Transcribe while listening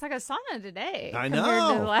like a sauna today. I compared to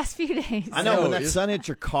know. the last few days. I know, when that it's- sun hits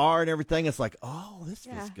your car and everything, it's like, oh, this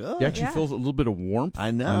feels good. You actually feel a little bit of warmth.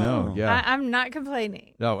 I know. Yeah. I'm not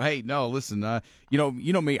complaining. No, hey, no, listen, you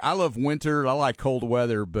know me, I love winter, I like cold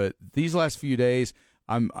weather, but these last few days,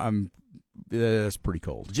 it's pretty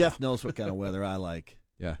cold. Jeff knows what kind of weather I like.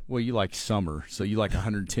 Yeah, well, you like summer, so you like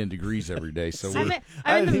 110 degrees every day. So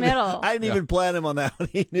I'm in the middle. I didn't even plan him on that one.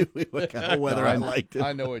 He knew what kind of weather I liked.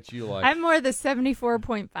 I know what you like. I'm more the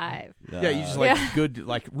 74.5. Yeah, you just like good,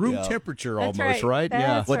 like room temperature That's almost, right?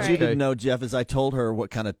 Yeah. What right. you didn't know, Jeff, is I told her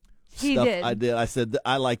what kind of stuff I did. I said,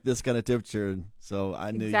 I like this kind of temperature, and so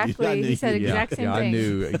I knew. Exactly. I knew He said you- exact same I thing.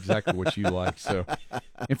 knew exactly what you like. So,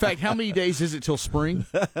 in fact, how many days is it till spring?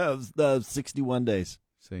 61 days.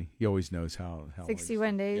 See, he always knows how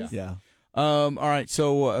 61 days. Yeah. All right,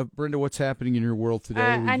 so Brenda, what's happening in your world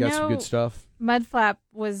today? We got some good stuff. Mudflap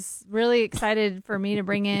was really excited for me to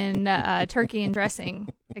bring in turkey and dressing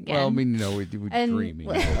again. Well, I mean, we're dreaming.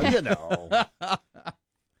 Well,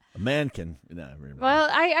 a man can. Well,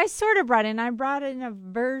 I sort of brought in a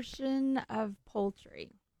version of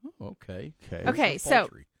poultry. Oh, okay. Okay, so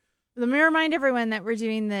let me remind everyone that we're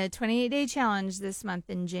doing the 28-day challenge this month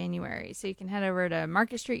in January. So you can head over to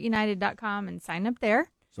marketstreetunited.com and sign up there.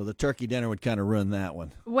 So the turkey dinner would kind of ruin that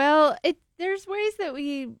one. Well, there's ways that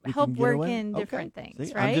we help can get work away? in Okay. different things,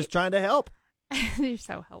 See, right? I'm just trying to help. You're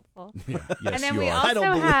so helpful. Yeah, yes, And then you we are. I also don't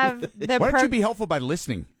believe have the Why don't you be helpful by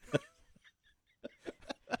listening?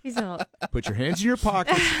 He's a little, Put your hands in your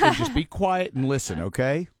pockets and just be quiet and listen,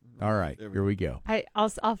 okay? All right, here we go.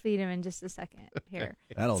 I'll feed him in just a second here.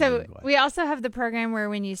 That'll So be quiet. we also have the program where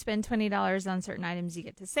when you spend $20 on certain items, you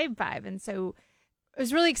get to save $5. And so I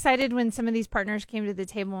was really excited when some of these partners came to the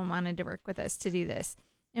table and wanted to work with us to do this.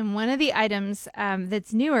 And one of the items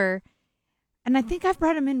that's newer, and I think I've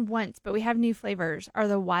brought them in once, but we have new flavors, are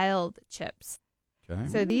the wild chips. Okay.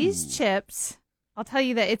 So these chips, I'll tell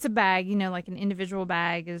you that it's a bag, like an individual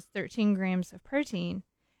bag is 13 grams of protein,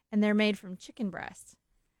 and they're made from chicken breast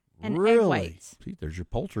and egg Really? whites. See, there's your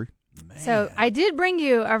poultry. So I did bring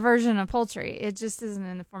you a version of poultry. It just isn't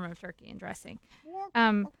in the form of turkey and dressing.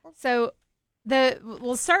 So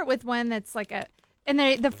we'll start with one that's like and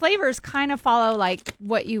the flavors kind of follow like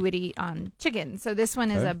what you would eat on chicken. So this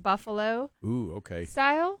one is Okay. a buffalo Ooh, okay.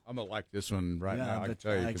 style. I'm going to like this one right Yeah, now, I can but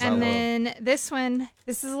tell you. I 'cause can- I And love- then this one,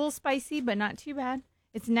 this is a little spicy, but not too bad.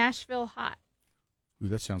 It's Nashville hot. Ooh,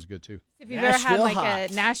 that sounds good, too. If you've ever had Nashville like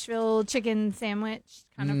hot. a Nashville chicken sandwich,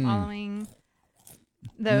 kind of following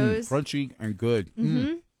those. Crunchy and good.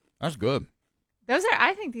 That's good.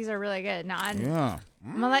 I think these are really good. Now, I'm Yeah.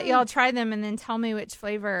 gonna let y'all try them and then tell me which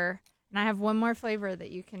flavor. And I have one more flavor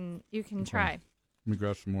that you can try. Let me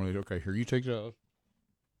grab some more of these. Okay, here, you take those.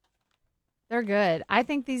 They're good. I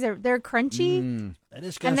think they're crunchy, That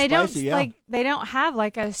is and kind they of spicy, yeah. they don't have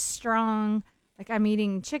like a strong like I'm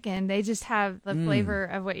eating chicken. They just have the flavor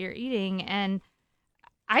of what you're eating, and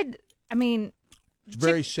I mean, It's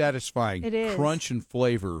very satisfying. It is. Crunch and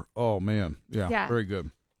flavor. Oh, man. Yeah, very good.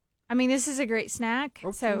 I mean, this is a great snack.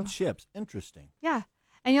 Protein chips. Interesting. Yeah.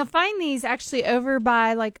 And you'll find these actually over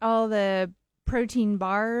by like all the protein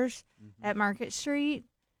bars at Market Street.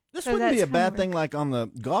 This So wouldn't be that's a bad kind of- thing like on the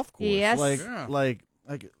golf course. Yes. Like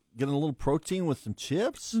getting a little protein with some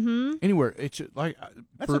chips. Mm-hmm. Anywhere, it's like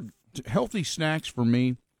healthy snacks for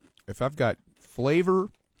me, if I've got flavor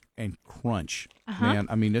and crunch, man,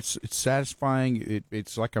 I mean, it's satisfying.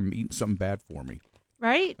 It's like I'm eating something bad for me.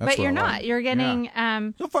 Right? That's But what you're I not. like. You're getting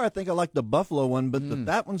So far, I think I like the buffalo one, but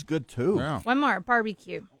that one's good too. Yeah. one more,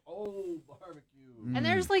 barbecue. Oh, barbecue. And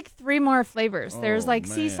there's like 3 more flavors. There's Oh, like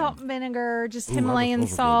sea man. salt and vinegar, just Ooh, Himalayan those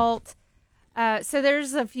are good. salt. So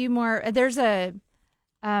there's a few more. There's a,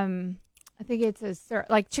 I think it's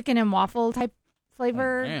like chicken and waffle type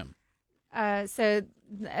flavor. Damn. So,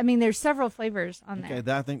 I mean, there's several flavors on there.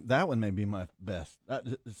 Okay, I think that one may be my best.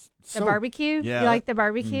 The barbecue? Yeah. You like the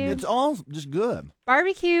barbecue? It's all just good.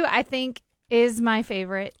 Barbecue, I think, is my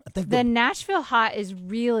favorite. I think The Nashville hot is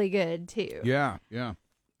really good, too. Yeah.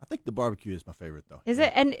 I think the barbecue is my favorite though. Is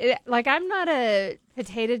it? And like, I'm not a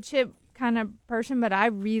potato chip kind of person, but I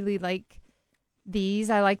really like these.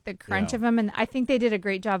 I like the crunch Yeah. of them, and I think they did a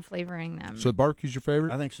great job flavoring them. So the barbecue's your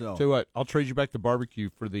favorite? I think so. Tell you what, I'll trade you back the barbecue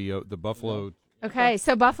for the buffalo. Okay,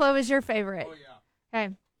 so buffalo is your favorite. Oh, yeah.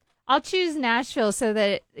 Okay. I'll choose Nashville so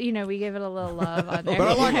that, we give it a little love on there. But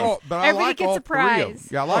I like all. But I Everybody like gets all a 3 of them. prize.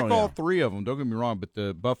 Yeah, I like Oh, all yeah. 3 of them. Don't get me wrong, but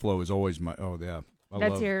the buffalo is always my. Oh yeah, I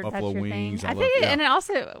That's love your buffalo wings. thing. I love, think, yeah. and it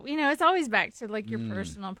also, it's always back to like your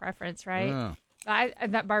personal preference, right? Yeah.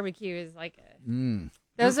 That barbecue is like Mm.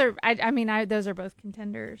 those are. I mean, those are both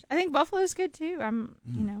contenders. I think buffalo's good too.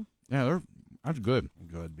 Yeah, that's good.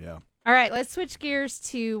 Good, yeah. All right, let's switch gears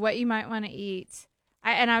to what you might want to eat.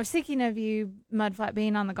 I was thinking of you, Mudflat,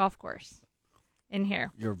 being on the golf course in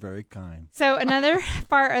here. You're very kind. So another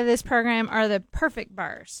part of this program are the perfect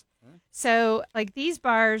bars. So like these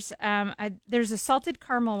bars, there's a salted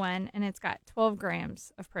caramel one, and it's got 12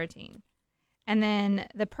 grams of protein. And then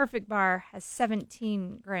the perfect bar has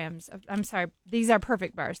 17 grams of, I'm sorry, these are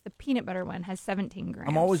perfect bars. The peanut butter one has 17 grams.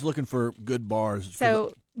 I'm always looking for good bars.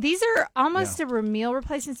 So these are almost a meal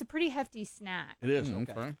replacement. It's a pretty hefty snack. It is.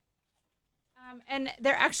 Okay. And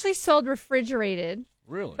they're actually sold refrigerated.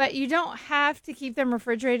 Really? But you don't have to keep them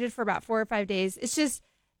refrigerated for about 4 or 5 days. It's just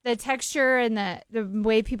the texture and the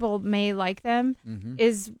way people may like them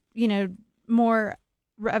is, more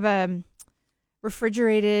of a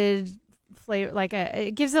refrigerated flavor.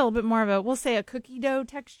 It gives it a little bit more of a, we'll say, a cookie dough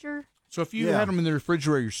texture. So if you had them in the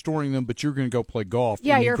refrigerator, you're storing them, but you're going to go play golf.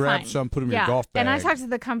 Yeah, and you you're grab fine. some, put them in your golf bag. And I talked to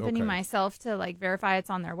the company myself to verify it's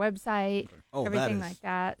on their website, everything like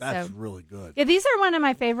that. That's really good. Yeah, these are one of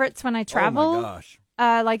my favorites when I travel. Oh my gosh!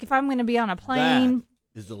 If I'm going to be on a plane,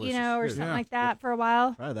 is delicious. or something like that for a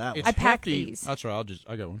while. Try that. It's I pack hefty. these. That's right.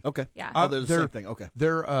 I got one. Okay. Yeah. They're the same thing. Okay.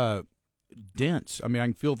 They're dense. I mean, I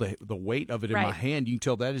can feel the weight of it in my hand. You can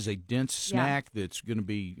tell that is a dense snack that's going to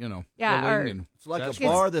be, filling. And it's like a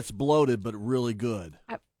bar that's bloated but really good.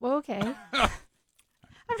 Okay. I'm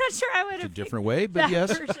not sure I would have. It's a different way, but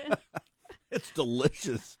yes. It's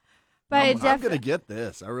delicious. But I'm going to get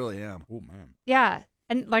this. I really am. Oh, man. Yeah.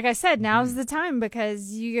 And like I said, now's the time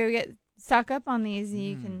because you go get stock up on these and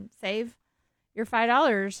you can save your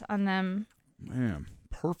 $5 on them. Man,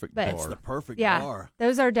 perfect But bar. It's the perfect Yeah, bar.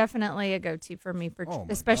 those are definitely a go-to for me,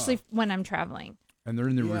 especially when I'm traveling. And they're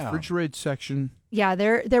in the refrigerated section. Yeah,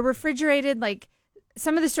 they're refrigerated. Like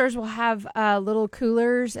some of the stores will have little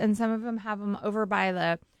coolers, and some of them have them over by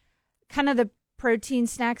the kind of the protein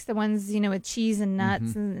snacks, the ones with cheese and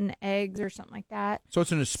nuts and eggs or something like that. So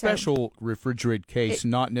it's in a special refrigerated case,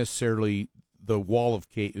 not necessarily the wall of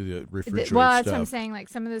the refrigerated well, that's stuff. what I'm saying. Like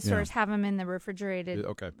some of the stores have them in the refrigerated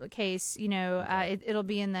case. It'll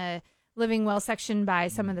be in the Living Well section by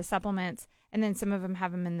some of the supplements, and then some of them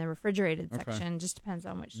have them in the refrigerated section. Just depends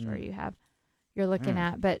on which store you're looking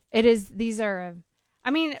at. But these are,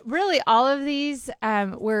 really all of these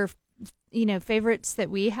were, favorites that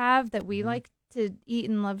we have that we like to eat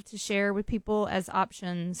and love to share with people as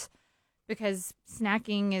options, because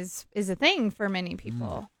snacking is a thing for many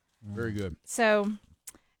people. Very good. So,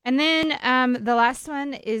 and then the last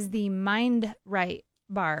one is the Mind Right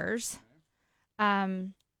bars.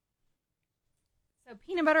 So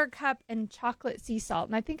peanut butter cup and chocolate sea salt.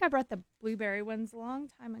 And I think I brought the blueberry ones a long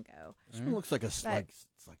time ago. This one looks like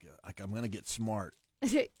like I'm going to get smart.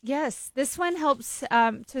 Yes, this one helps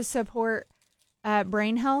to support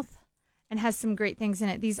brain health and has some great things in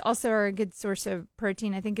it. These also are a good source of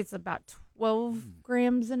protein. I think it's about 12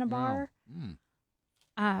 grams in a bar.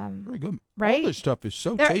 Very good. Right? All this stuff is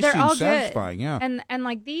so They're tasty all and satisfying. good. Yeah. And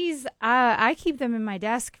like these, I keep them in my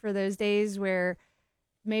desk for those days where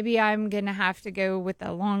maybe I'm going to have to go with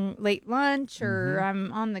a late lunch, or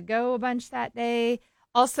I'm on the go a bunch that day.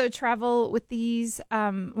 Also travel with these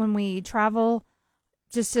when we travel,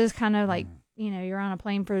 just as kind of like, you're on a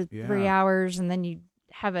plane for 3 hours and then you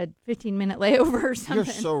have a 15-minute layover or something. You're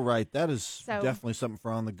so right. That is definitely something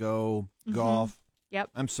for on the go golf. Yep.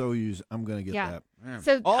 I'm going to get that. Man.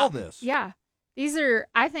 So all this. Yeah.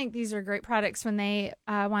 I think these are great products. When they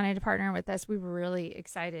wanted to partner with us, we were really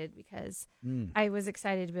excited because I was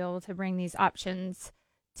excited to be able to bring these options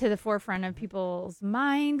to the forefront of people's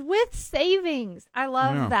mind with savings. I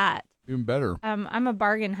love that. Even better. I'm a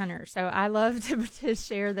bargain hunter, so I love to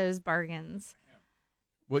share those bargains.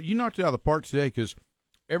 Well, you knocked it out of the park today because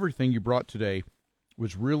everything you brought today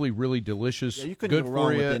was really, really delicious, you couldn't good go wrong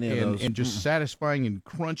for you, with any of those. and just satisfying and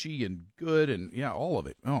crunchy and good, and all of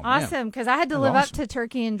it. Oh, awesome, because I had to live up to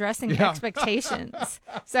turkey and dressing expectations.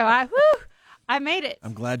 So I made it.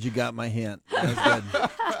 I'm glad you got my hint. That was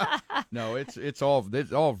good. No, it's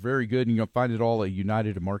all very good, and you'll find it all at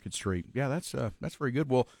United and Market Street. Yeah, that's very good.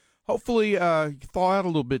 Well, hopefully thaw out a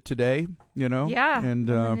little bit today. Yeah, and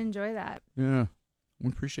I'm gonna enjoy that. Yeah, we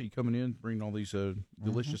appreciate you coming in, bringing all these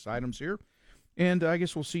delicious items here. And I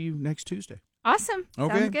guess we'll see you next Tuesday. Awesome.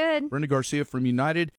 Okay. Sounds good. Brenda Garcia from United.